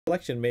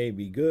selection may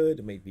be good,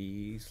 it may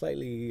be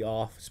slightly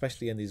off,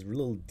 especially in these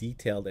little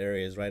detailed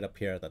areas right up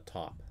here at the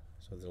top.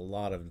 So there's a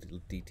lot of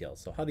little details.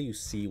 So how do you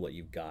see what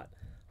you've got?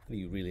 How do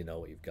you really know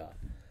what you've got?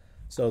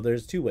 So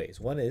there's two ways.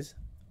 One is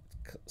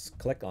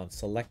click on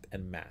select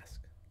and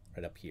mask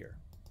right up here.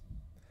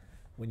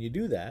 When you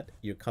do that,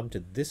 you come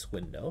to this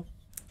window,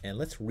 and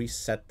let's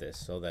reset this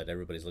so that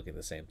everybody's looking at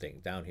the same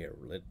thing. Down here,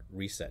 let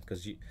reset,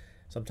 because you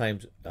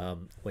sometimes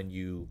when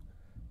you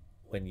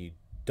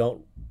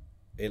don't,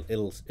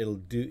 it'll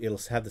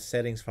have the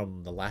settings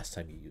from the last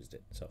time you used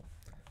it. So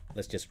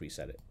let's just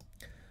reset it.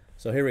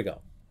 So here we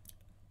go.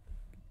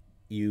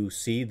 You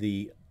see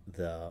the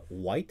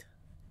white,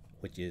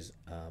 which is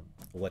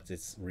what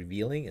it's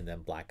revealing, and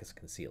then black is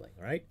concealing,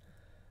 right?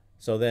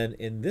 So then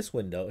in this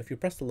window, if you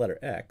press the letter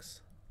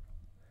X,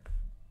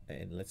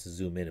 and let's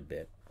zoom in a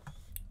bit,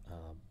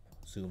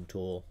 zoom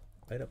tool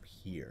right up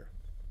here.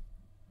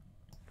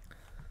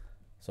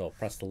 So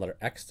press the letter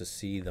X to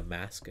see the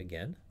mask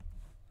again.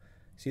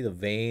 See the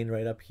vein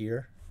right up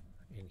here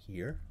and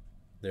here?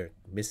 They're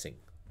missing.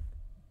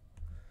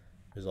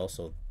 There's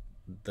also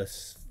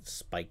this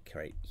spike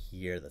right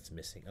here that's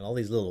missing, and all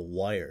these little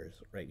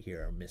wires right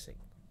here are missing.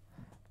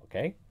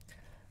 Okay,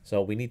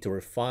 so we need to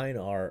refine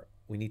our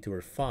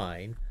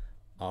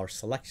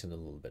selection a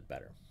little bit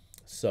better.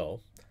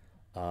 So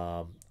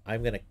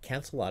I'm going to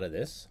cancel out of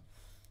this,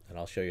 and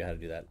I'll show you how to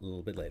do that a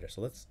little bit later.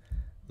 So let's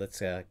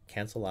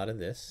cancel out of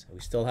this.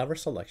 We still have our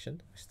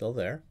selection, we're still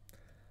there.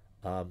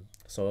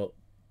 So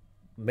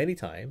many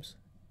times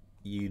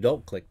you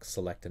don't click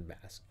select and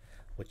mask.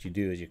 What you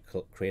do is you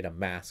create a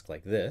mask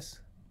like this.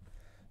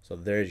 So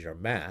there's your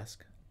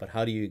mask, but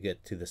how do you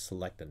get to the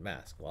select and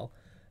mask? Well,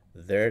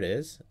 there it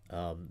is.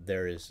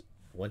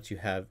 Once you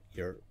have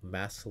your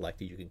mask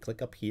selected, you can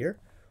click up here,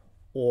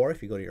 or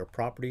if you go to your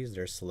properties,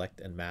 there's select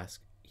and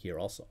mask here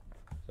also.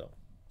 So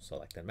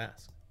select and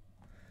mask.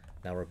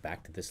 Now we're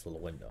back to this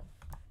little window.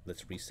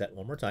 Let's reset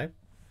one more time.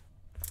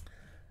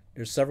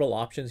 There's several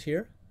options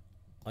here.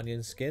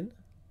 Onion skin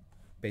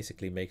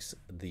basically makes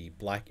the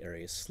black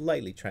area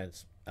slightly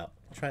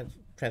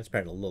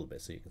transparent a little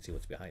bit, so you can see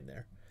what's behind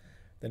there.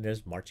 Then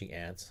there's marching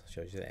ants,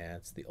 shows you the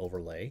ants, the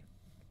overlay,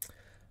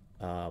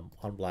 on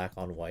black,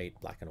 on white,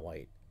 black and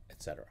white,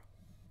 etc.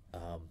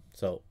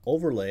 So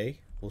overlay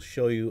will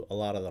show you a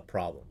lot of the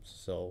problems.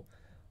 So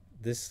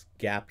this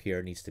gap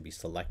here needs to be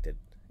selected.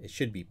 It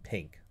should be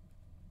pink,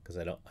 because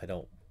I don't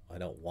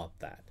want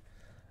that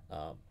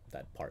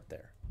that part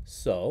there.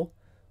 So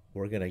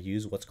we're gonna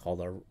use what's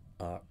called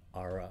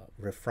our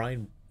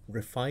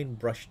refine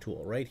brush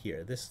tool right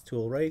here. This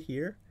tool right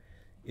here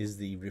is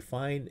the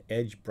refine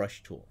edge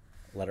brush tool,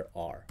 letter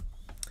R.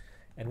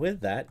 And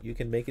with that, you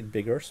can make it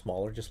bigger or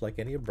smaller, just like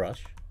any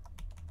brush.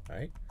 All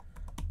right,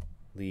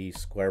 the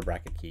square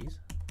bracket keys.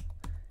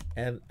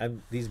 And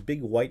these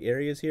big white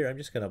areas here, I'm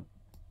just gonna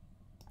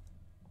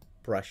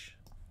brush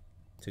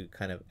to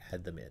kind of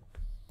add them in.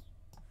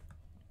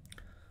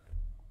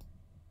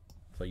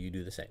 So you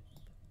do the same.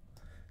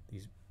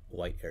 These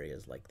white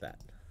areas like that.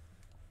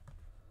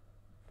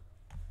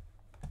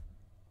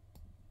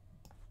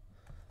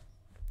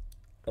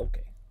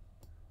 Okay.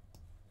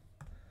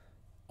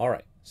 All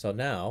right, so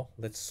now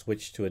let's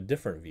switch to a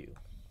different view.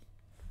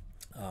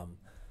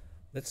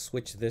 Let's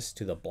switch this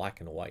to the black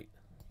and white.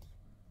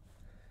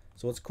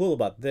 So what's cool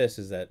about this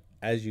is that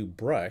as you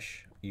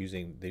brush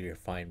using the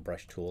refine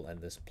brush tool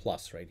and this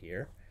plus right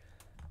here,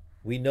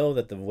 we know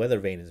that the weather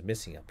vane is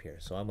missing up here.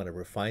 So I'm going to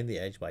refine the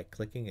edge by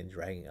clicking and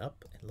dragging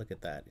up, and look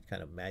at that. It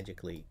kind of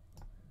magically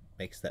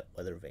makes that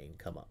weather vane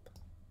come up.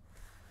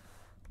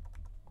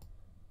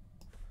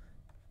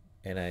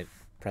 And I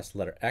press the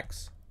letter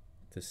X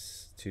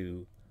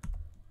to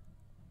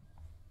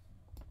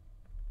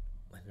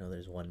I know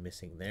there's one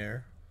missing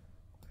there.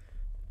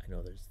 I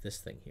know there's this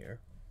thing here,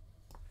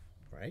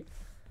 right?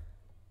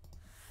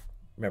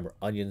 Remember,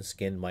 onion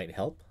skin might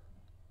help.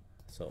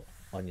 So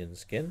onion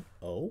skin,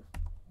 O,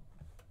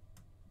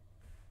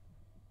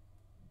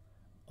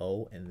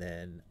 and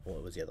then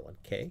what was the other one?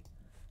 K,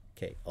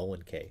 O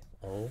and K,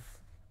 O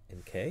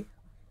and K,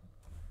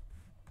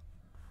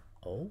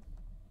 O.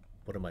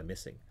 What am I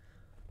missing?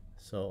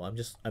 So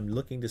I'm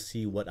looking to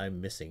see what I'm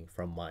missing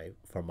from my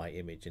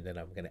image, and then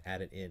I'm going to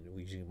add it in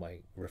using my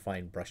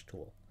refine brush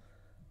tool.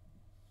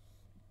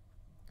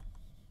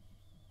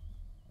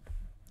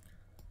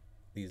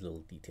 These little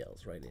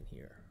details right in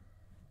here.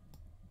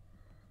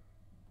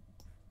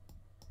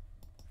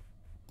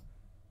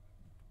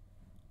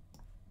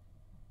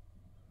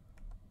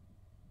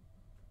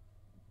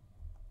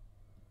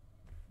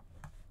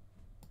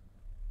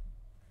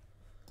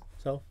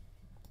 So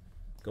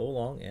go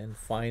along and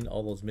find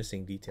all those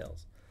missing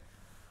details.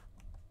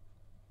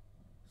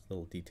 This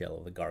little detail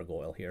of the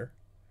gargoyle here.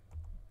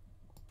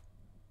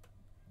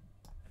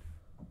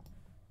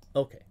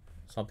 Okay,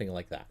 something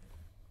like that.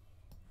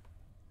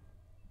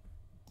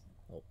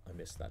 Oh, I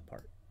missed that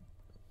part.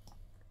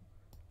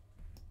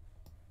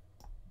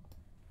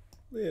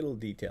 Little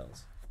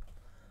details.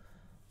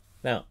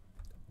 Now,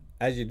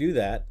 as you do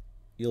that,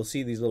 you'll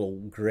see these little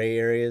gray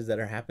areas that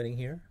are happening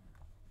here.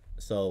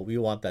 So we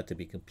want that to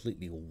be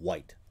completely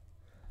white.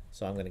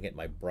 So I'm going to get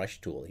my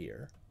brush tool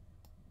here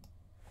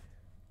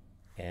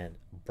and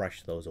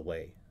brush those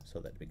away so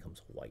that it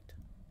becomes white.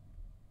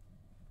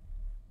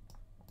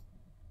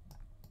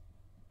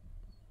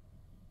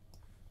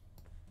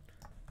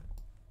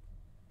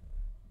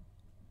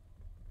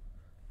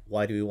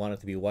 Why do we want it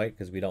to be white?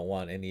 Because we don't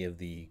want any of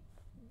the,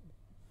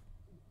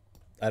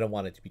 I don't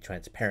want it to be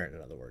transparent,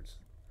 in other words.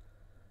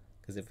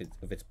 Because if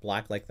it's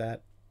black like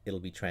that,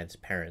 it'll be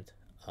transparent,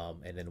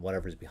 and then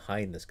whatever's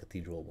behind this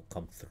cathedral will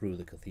come through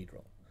the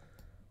cathedral.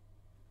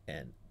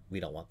 And we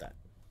don't want that.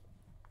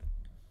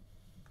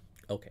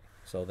 Okay,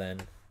 so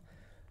then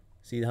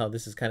see how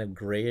this is kind of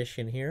grayish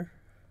in here?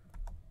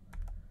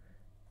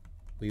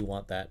 We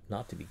want that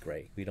not to be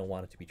gray. We don't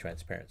want it to be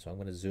transparent. So I'm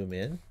going to zoom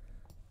in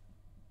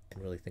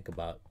and really think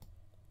about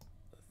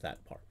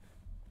that part.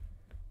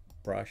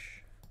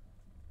 Brush,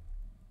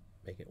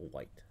 make it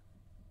white.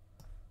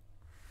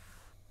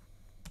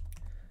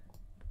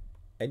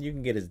 And you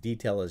can get as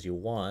detailed as you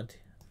want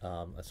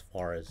as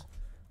far as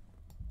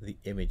the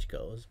image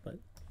goes, but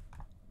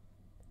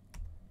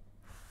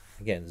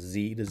again,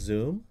 Z to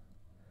zoom.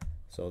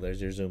 So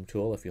there's your zoom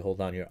tool. If you hold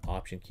down your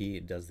option key,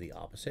 it does the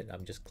opposite.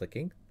 I'm just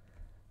clicking.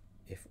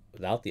 If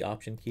without the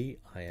option key,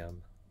 I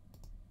am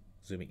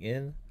zooming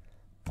in,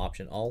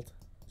 option alt,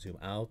 zoom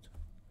out,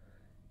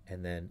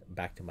 and then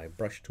back to my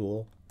brush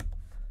tool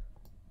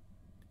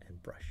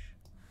and brush.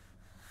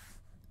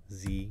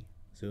 Z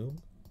zoom,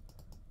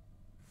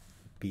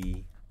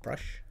 B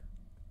brush.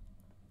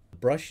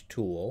 Brush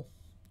tool,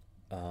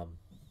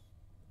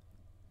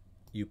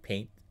 you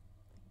paint,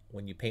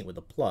 when you paint with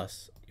a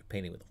plus, you're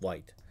painting with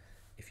white.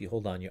 If you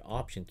hold down your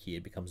option key,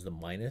 it becomes the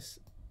minus,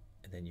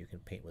 and then you can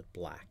paint with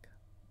black.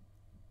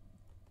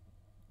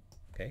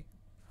 Okay,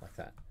 like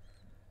that.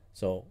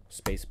 So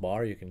space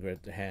bar, you can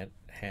grab the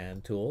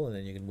hand tool, and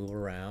then you can move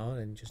around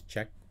and just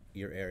check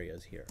your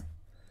areas here.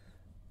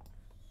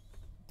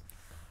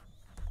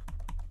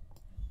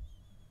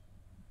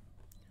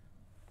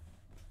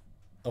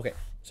 Okay,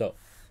 so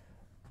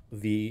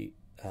the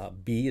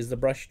B is the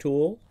brush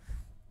tool.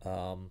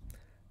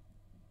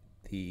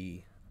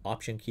 The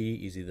option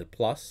key is either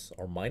plus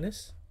or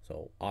minus.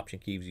 So option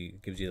key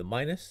gives you the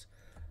minus.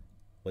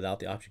 Without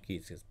the option key,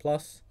 it says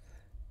plus.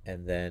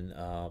 And then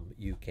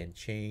you can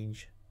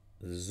change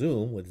the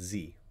zoom with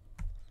Z.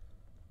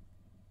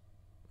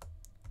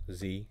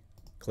 Z,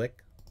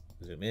 click,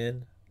 zoom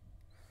in,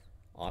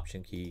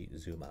 option key,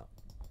 zoom out.